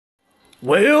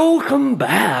Welcome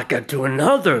back to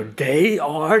another day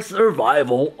of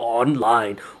survival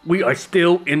online. We are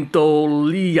still in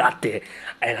Toyatti,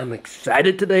 and I'm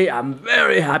excited today. I'm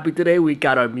very happy today. We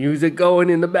got our music going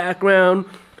in the background.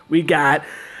 We got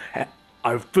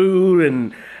our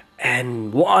food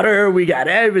and water. We got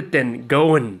everything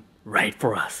going right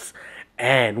for us.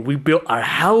 And we built our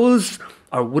house,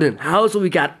 our wooden house. So we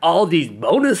got all these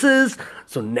bonuses.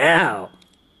 So now,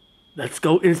 let's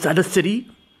go inside the city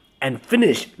and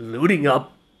finish looting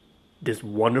up this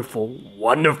wonderful,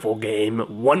 wonderful game,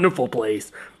 wonderful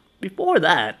place. Before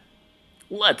that,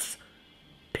 let's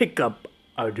pick up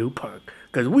our new perk,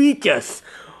 because we just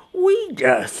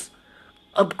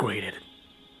upgraded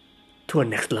to a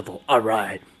next level.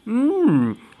 Alright.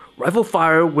 Rifle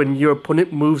fire when your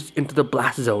opponent moves into the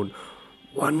blast zone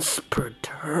once per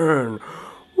turn.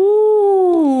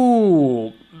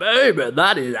 Ooh, baby,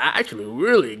 that is actually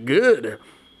really good.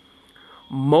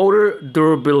 Motor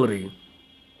durability.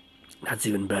 That's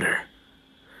even better.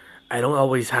 I don't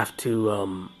always have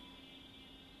to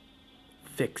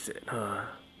fix it, huh?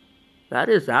 That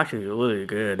is actually really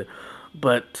good.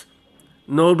 But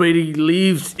nobody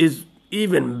leaves is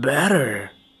even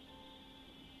better.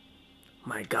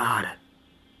 My God.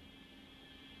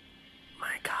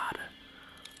 My God.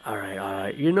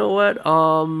 Alright. You know what?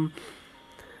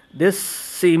 This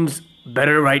seems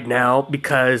better right now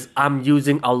because I'm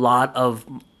using a lot of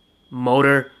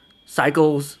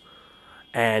motorcycles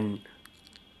and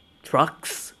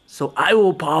trucks, so I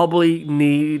will probably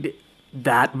need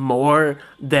that more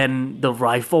than the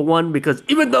rifle one, because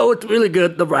even though it's really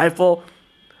good, the rifle,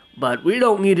 but we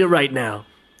don't need it right now.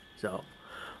 So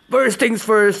first things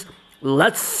first,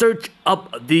 let's search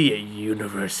up the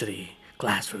university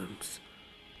classrooms.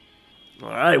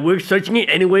 Alright, we're searching it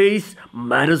anyways.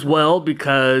 Might as well,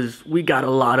 because we got a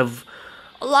lot of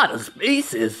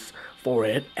spaces for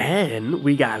it. And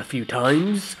we got a few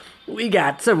times. We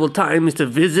got several times to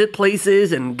visit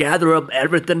places and gather up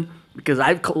everything, because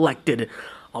I've collected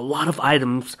a lot of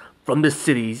items from the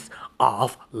cities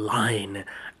offline.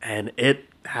 And it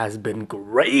has been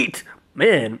great.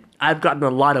 Man, I've gotten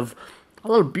a lot of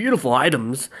beautiful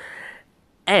items.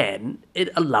 And it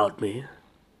allowed me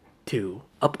to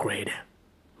upgrade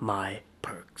my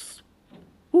perks.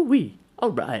 Ooh-wee.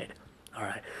 Alright.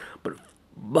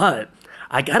 But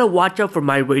I gotta watch out for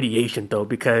my radiation though,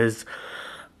 because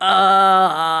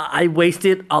I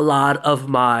wasted a lot of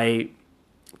my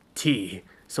tea.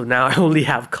 So now I only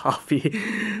have coffee.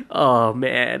 Oh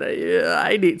man,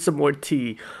 I need some more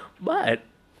tea. But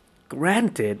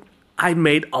granted, I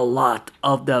made a lot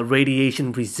of the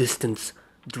radiation resistance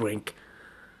drink.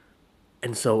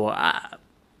 And so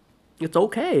it's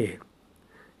okay.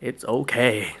 It's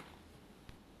okay.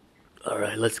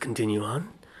 Alright, let's continue on.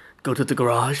 Go to the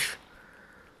garage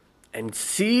and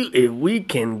see if we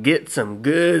can get some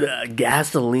good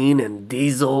gasoline and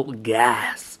diesel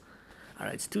gas.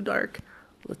 Alright, it's too dark.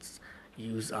 Let's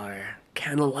use our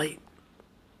candlelight.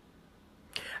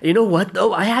 You know what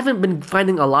though? I haven't been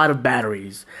finding a lot of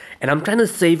batteries. And I'm trying to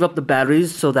save up the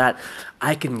batteries so that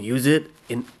I can use it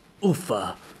in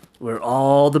Ufa, where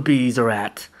all the bees are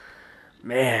at.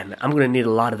 Man, I'm gonna need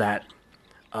a lot of that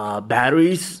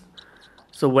batteries,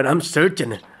 so when I'm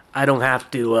searching, I don't have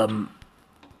to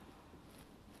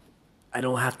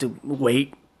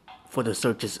wait for the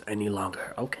searches any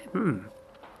longer. Okay,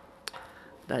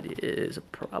 that is a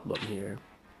problem here.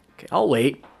 Okay, I'll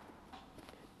wait.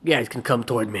 You guys can come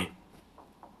toward me.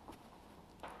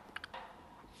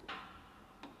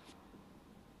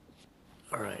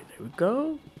 All right, there we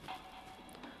go.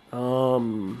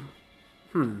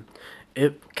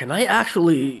 Can I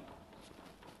actually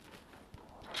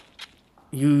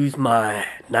use my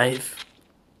knife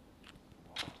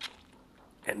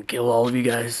and kill all of you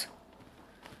guys?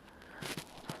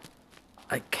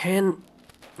 I can.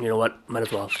 You know what? Might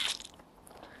as well.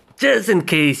 Just in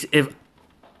case if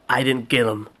I didn't get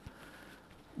them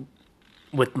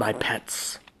with my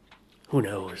pets. Who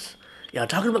knows? Yeah,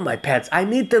 talking about my pets, I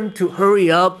need them to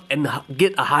hurry up and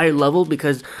get a higher level,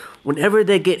 because whenever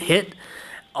they get hit,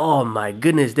 oh my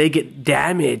goodness, they get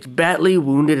damaged, badly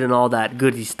wounded, and all that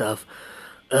goody stuff.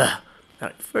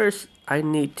 Alright, first, I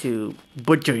need to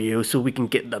butcher you so we can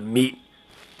get the meat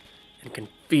and can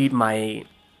feed my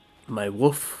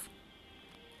wolf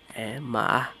and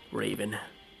my raven.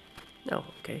 Oh,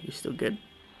 okay, you're still good.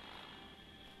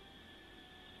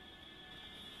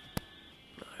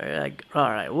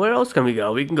 Alright, where else can we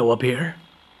go? We can go up here.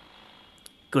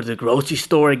 Go to the grocery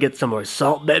store and get some more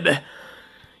salt, baby.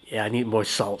 Yeah, I need more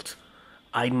salt.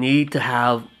 I need to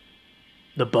have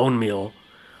the bone meal.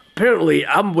 Apparently,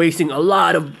 I'm wasting a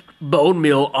lot of bone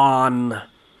meal on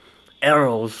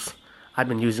arrows. I've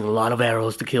been using a lot of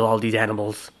arrows to kill all these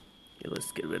animals. Okay,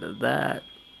 let's get rid of that.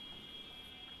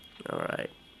 Alright.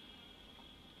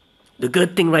 The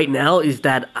good thing right now is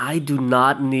that I do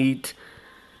not need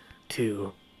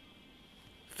to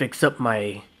fix up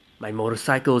my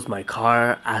motorcycles, my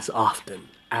car as often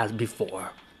as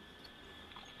before.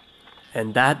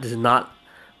 And that does not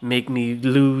make me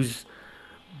lose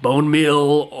bone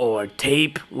meal or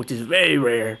tape, which is very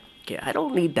rare. Okay, I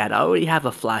don't need that. I already have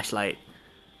a flashlight.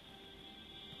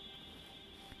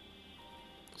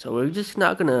 So we're just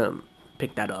not gonna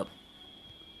pick that up.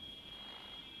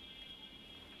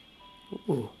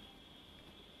 Ooh.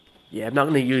 Yeah, I'm not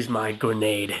gonna use my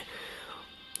grenade.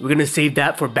 We're gonna save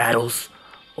that for battles.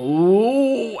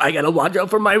 Oh, I gotta watch out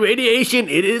for my radiation.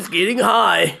 It is getting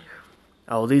high.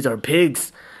 Oh, these are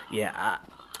pigs. Yeah,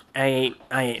 I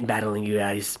ain't battling you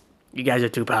guys. You guys are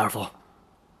too powerful.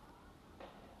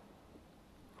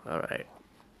 Alright.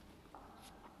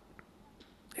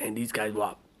 And these guys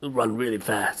run really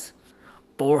fast.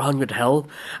 400 health.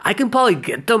 I can probably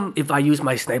get them if I use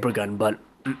my sniper gun, but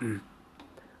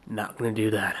not gonna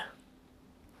do that.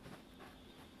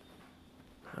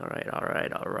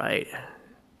 Alright.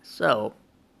 So,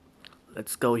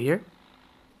 let's go here.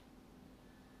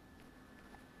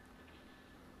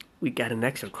 We got an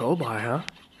extra crowbar, huh?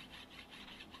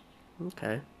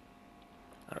 Okay.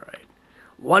 Alright.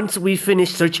 Once we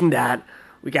finish searching that,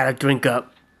 we gotta drink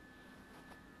up.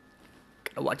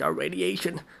 Gotta watch our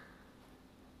radiation.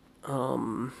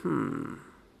 I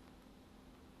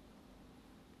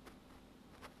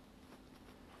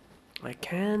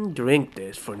can drink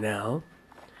this for now.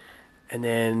 And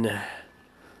then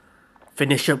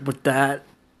finish up with that.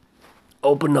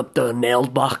 Open up the nail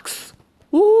box.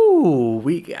 Ooh,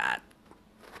 we got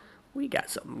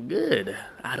something good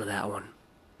out of that one.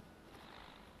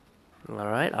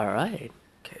 Alright.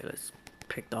 Okay, let's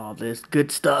pick all this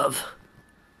good stuff.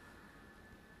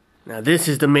 Now this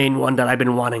is the main one that I've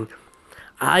been wanting.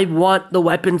 I want the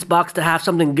weapons box to have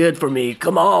something good for me.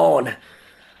 Come on!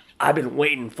 I've been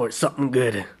waiting for something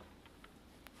good.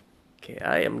 Okay,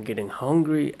 I am getting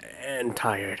hungry and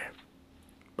tired.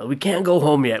 But we can't go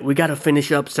home yet. We gotta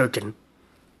finish up searching.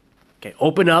 Okay,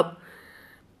 open up.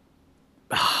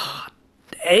 Ah,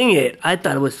 dang it. I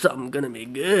thought it was something gonna be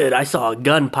good. I saw a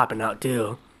gun popping out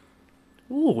too.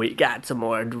 Ooh, we got some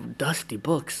more dusty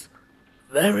books.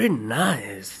 Very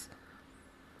nice.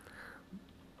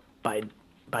 By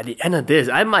the end of this,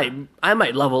 I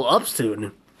might level up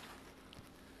soon.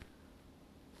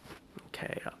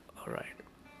 Okay, alright.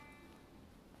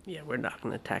 Yeah, we're not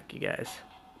gonna attack you guys.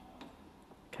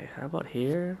 Okay, how about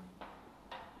here?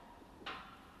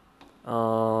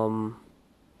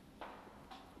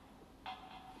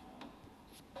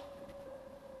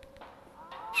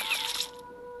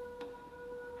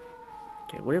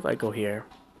 Okay, what if I go here?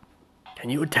 Can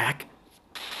you attack?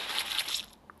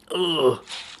 Ugh.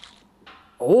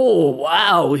 Oh,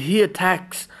 wow, he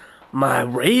attacks my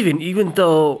raven even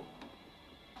though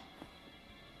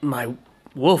my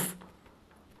wolf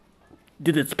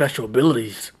did its special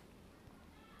abilities.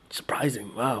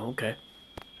 Surprising. Wow, okay.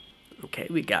 Okay,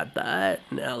 we got that.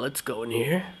 Now let's go in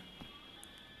here.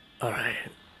 Alright.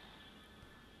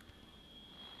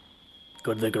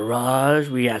 Go to the garage.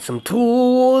 We got some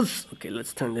tools. Okay,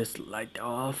 let's turn this light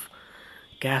off.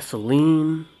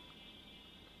 Gasoline.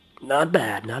 Not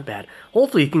bad, not bad.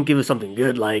 Hopefully he can give us something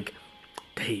good like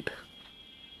tape.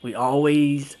 We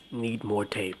always need more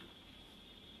tape.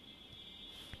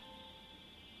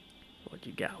 What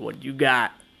you got? What you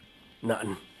got?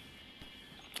 Nothing.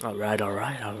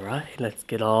 Alright. Let's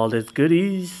get all this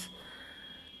goodies.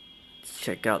 Let's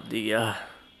check out the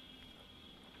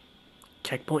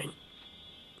checkpoint.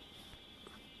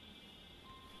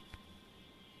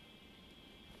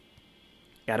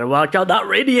 Gotta watch out that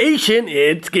radiation.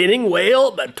 It's getting way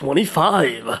up at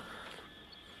 25.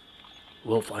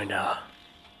 We'll find out.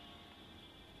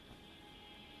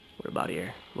 What about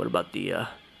here? What about the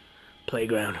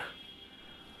playground?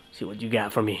 See what you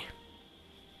got for me.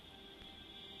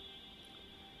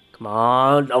 Come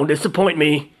on, don't disappoint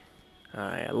me.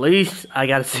 Alright, at least I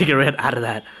got a cigarette out of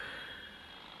that.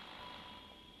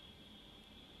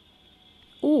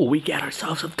 Oh, we got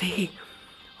ourselves some tea.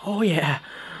 Oh yeah,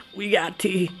 we got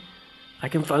tea. I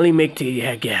can finally make tea,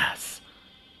 yeah, gas.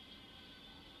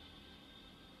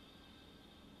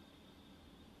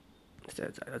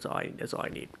 That's all I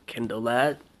need. Kindle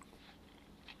that.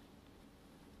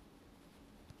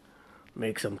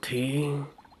 Make some tea.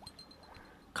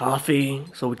 Coffee,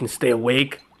 so we can stay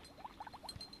awake.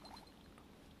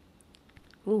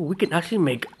 Ooh, we can actually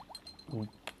make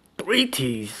 3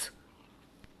 teas.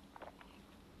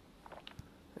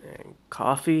 And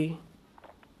coffee.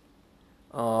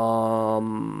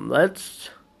 Let's...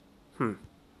 How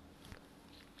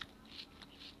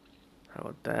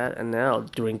about that? And now I'll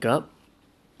drink up.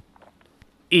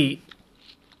 Eat.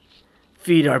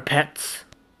 Feed our pets.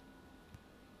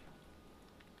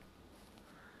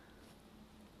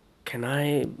 Can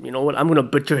I... You know what? I'm gonna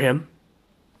butcher him.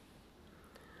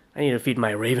 I need to feed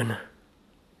my raven.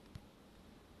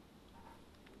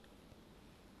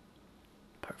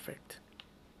 Perfect.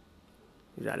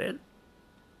 Is that it?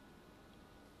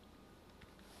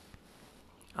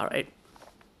 Alright.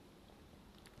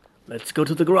 Let's go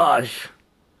to the garage.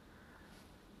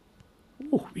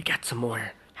 Ooh, we got some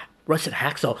more rusted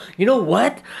hacksaw. You know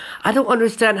what? I don't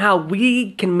understand how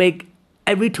we can make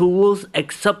every tools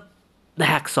except the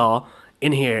hacksaw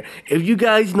in here. If you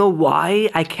guys know why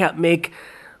I can't make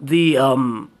the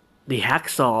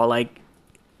hacksaw, like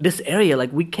this area,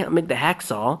 like we can't make the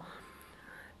hacksaw.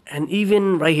 And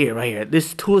even right here,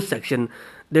 this tool section,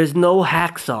 there's no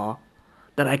hacksaw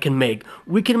that I can make.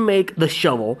 We can make the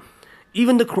shovel,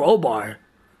 even the crowbar,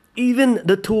 even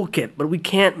the toolkit, but we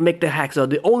can't make the hacksaw.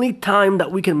 The only time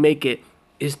that we can make it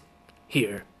is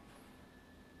here.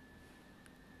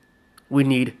 We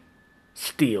need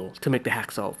steel to make the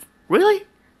hacksaw. Really?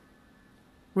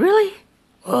 Really?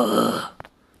 Ugh.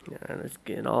 Yeah, let's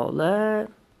get all that.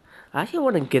 I actually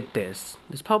want to get this.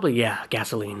 It's probably, yeah,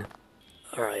 gasoline.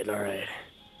 Alright. Let's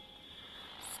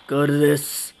go to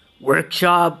this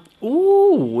workshop.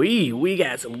 Ooh, we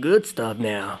got some good stuff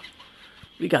now.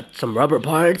 We got some rubber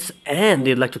parts and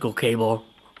the electrical cable,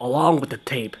 along with the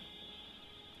tape.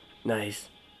 Nice.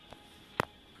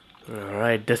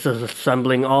 Alright, this is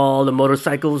assembling all the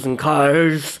motorcycles and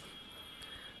cars.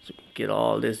 So get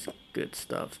all this good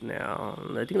stuff now.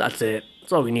 I think that's it.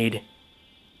 That's all we need.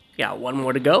 Yeah, one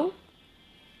more to go.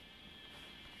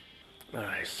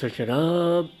 Alright, search it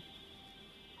up.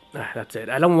 That's it.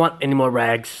 I don't want any more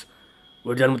rags.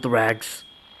 We're done with the rags.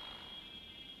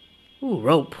 Ooh,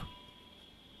 rope.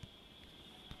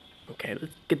 Okay,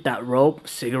 let's get that rope.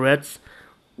 Cigarettes.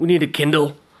 We need a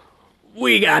Kindle.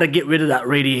 We gotta get rid of that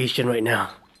radiation right now.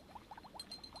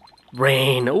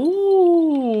 Rain.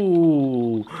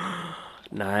 Ooh.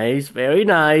 Nice, very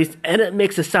nice. And it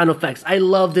makes the sound effects. I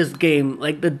love this game.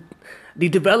 Like, the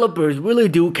developers really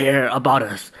do care about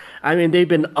us. I mean, they've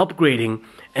been upgrading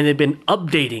and they've been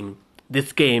updating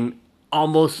this game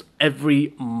almost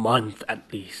every month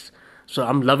at least. So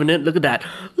I'm loving it. Look at that.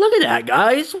 Look at that,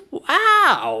 guys.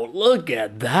 Wow. Look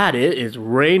at that. It is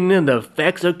raining. The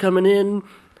effects are coming in.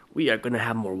 We are going to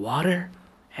have more water.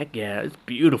 Heck yeah. It's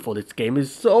beautiful. This game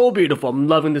is so beautiful. I'm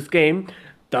loving this game.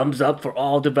 Thumbs up for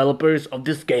all developers of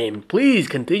this game. Please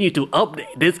continue to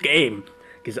update this game,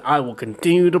 because I will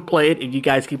continue to play it if you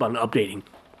guys keep on updating.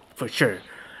 For sure.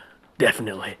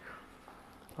 Definitely.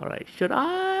 Alright. Should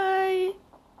I?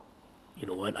 You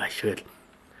know what? I should.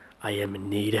 I am in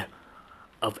need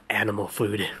of animal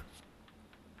food.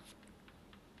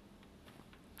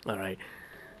 Alright,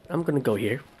 I'm gonna go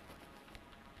here.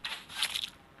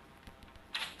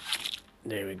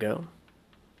 There we go.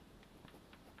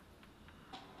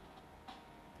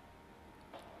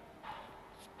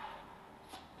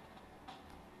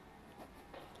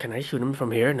 Can I shoot him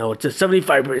from here? No, it's a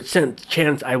 75%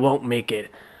 chance I won't make it.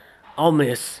 I'll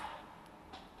miss.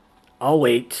 I'll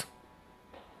wait.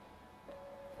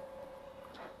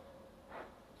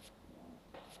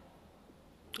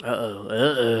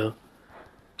 Uh-oh.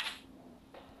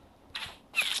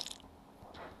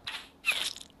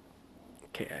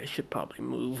 Okay, I should probably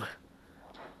move.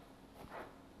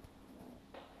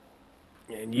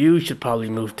 And you should probably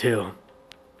move too.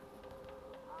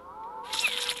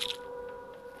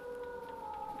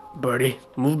 Birdie,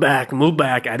 move back.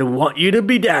 I don't want you to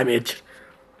be damaged.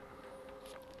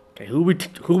 Okay, who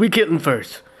we killing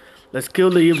first? Let's kill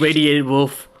the irradiated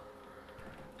wolf.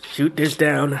 Shoot this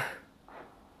down. I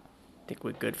think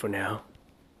we're good for now.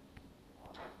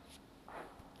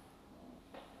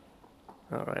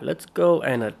 Alright, let's go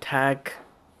and attack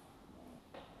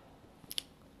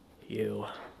you.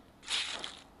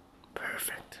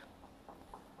 Perfect.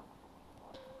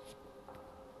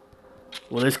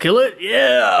 Will this kill it?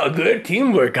 Yeah, good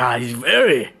teamwork, guys.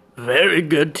 Very, very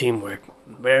good teamwork.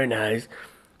 Very nice.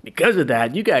 Because of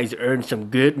that, you guys earned some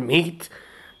good meat,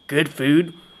 good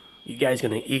food. You guys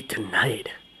gonna eat tonight.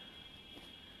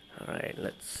 Alright,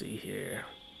 let's see here.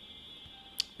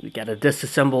 We gotta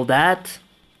disassemble that.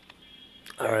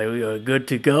 Alright, we are good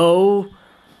to go.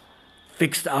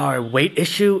 Fixed our weight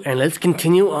issue, and let's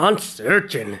continue on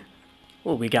searching.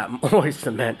 Oh, we got more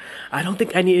cement. I don't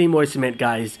think I need any more cement,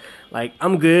 guys. Like,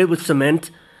 I'm good with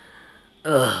cement.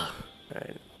 Ugh.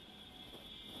 Alright.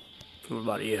 What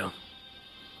about you?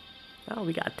 Oh,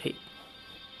 we got tape.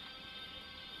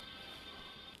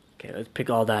 Okay, let's pick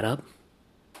all that up.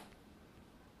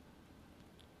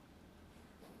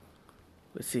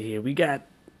 Let's see here. We got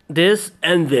this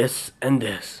and this and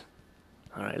this.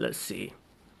 Alright, let's see.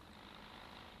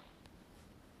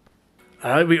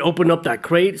 Alright, we opened up that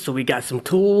crate, so we got some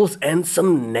tools and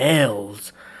some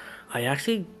nails. I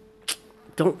actually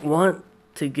don't want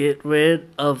to get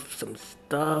rid of some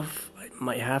stuff. I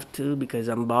might have to because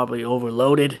I'm probably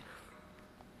overloaded.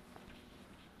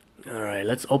 Alright,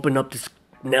 let's open up this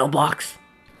nail box.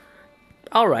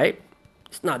 Alright,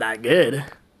 it's not that good.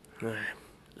 Alright,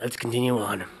 let's continue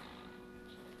on.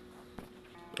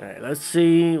 Alright, let's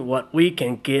see what we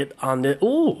can get on the...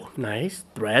 Ooh, nice.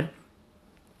 Thread.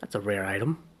 That's a rare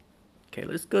item. Okay,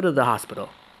 let's go to the hospital.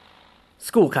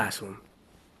 School classroom.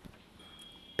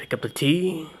 Pick up the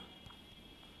tea.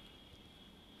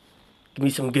 Give me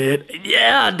some good...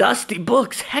 Yeah, dusty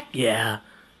books. Heck yeah.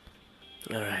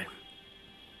 Alright.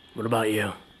 What about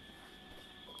you?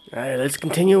 Alright, let's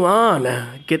continue on.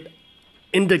 Get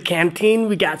in the canteen.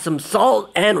 We got some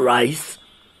salt and rice.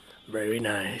 Very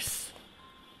nice.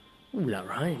 Ooh, that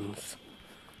rhymes.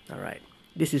 Alright.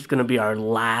 This is gonna be our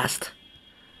last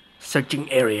searching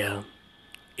area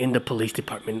in the police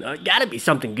department. Gotta be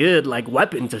something good, like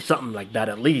weapons or something like that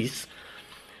at least.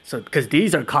 So, because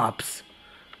these are cops.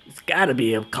 It's gotta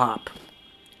be a cop.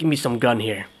 Give me some gun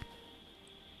here.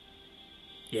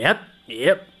 Yep,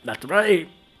 that's right.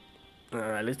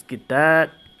 Alright, let's get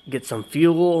that. Get some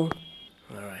fuel.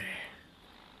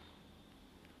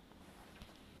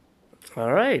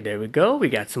 Alright, there we go. We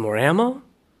got some more ammo.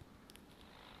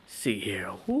 See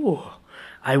here. Ooh.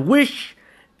 I wish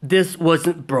this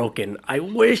wasn't broken. I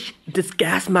wish this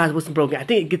gas mask wasn't broken. I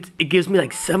think it gives me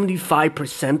like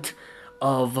 75%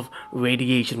 of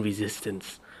radiation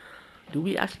resistance. Do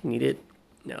we actually need it?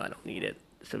 No, I don't need it.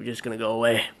 So we're just gonna go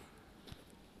away.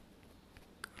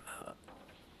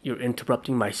 You're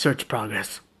interrupting my search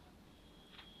progress.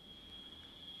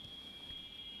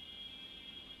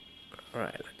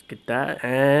 Alright, let's get that.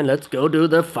 And let's go to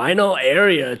the final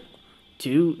area.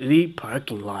 To the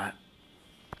parking lot.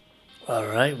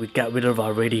 Alright, we got rid of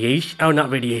our radiation. Oh, not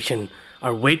radiation.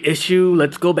 Our weight issue.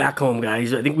 Let's go back home,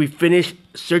 guys. I think we finished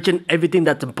searching everything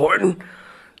that's important.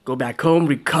 Go back home,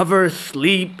 recover,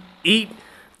 sleep, eat,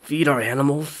 feed our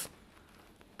animals.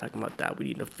 Talking about that, we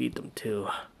need to feed them too.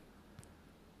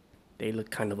 They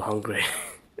look kind of hungry.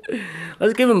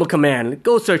 Let's give them a command.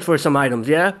 Go search for some items,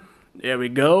 yeah? There we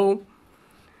go.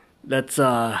 Let's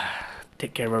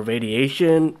take care of our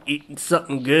radiation, eat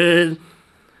something good,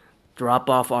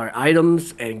 drop off our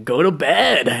items, and go to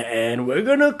bed. And we're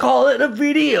gonna call it a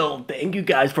video. Thank you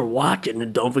guys for watching,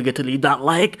 and don't forget to leave that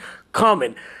like,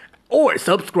 comment, or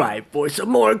subscribe for some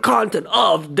more content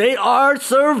of They Are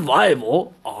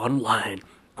Survival Online.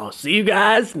 I'll see you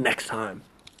guys next time.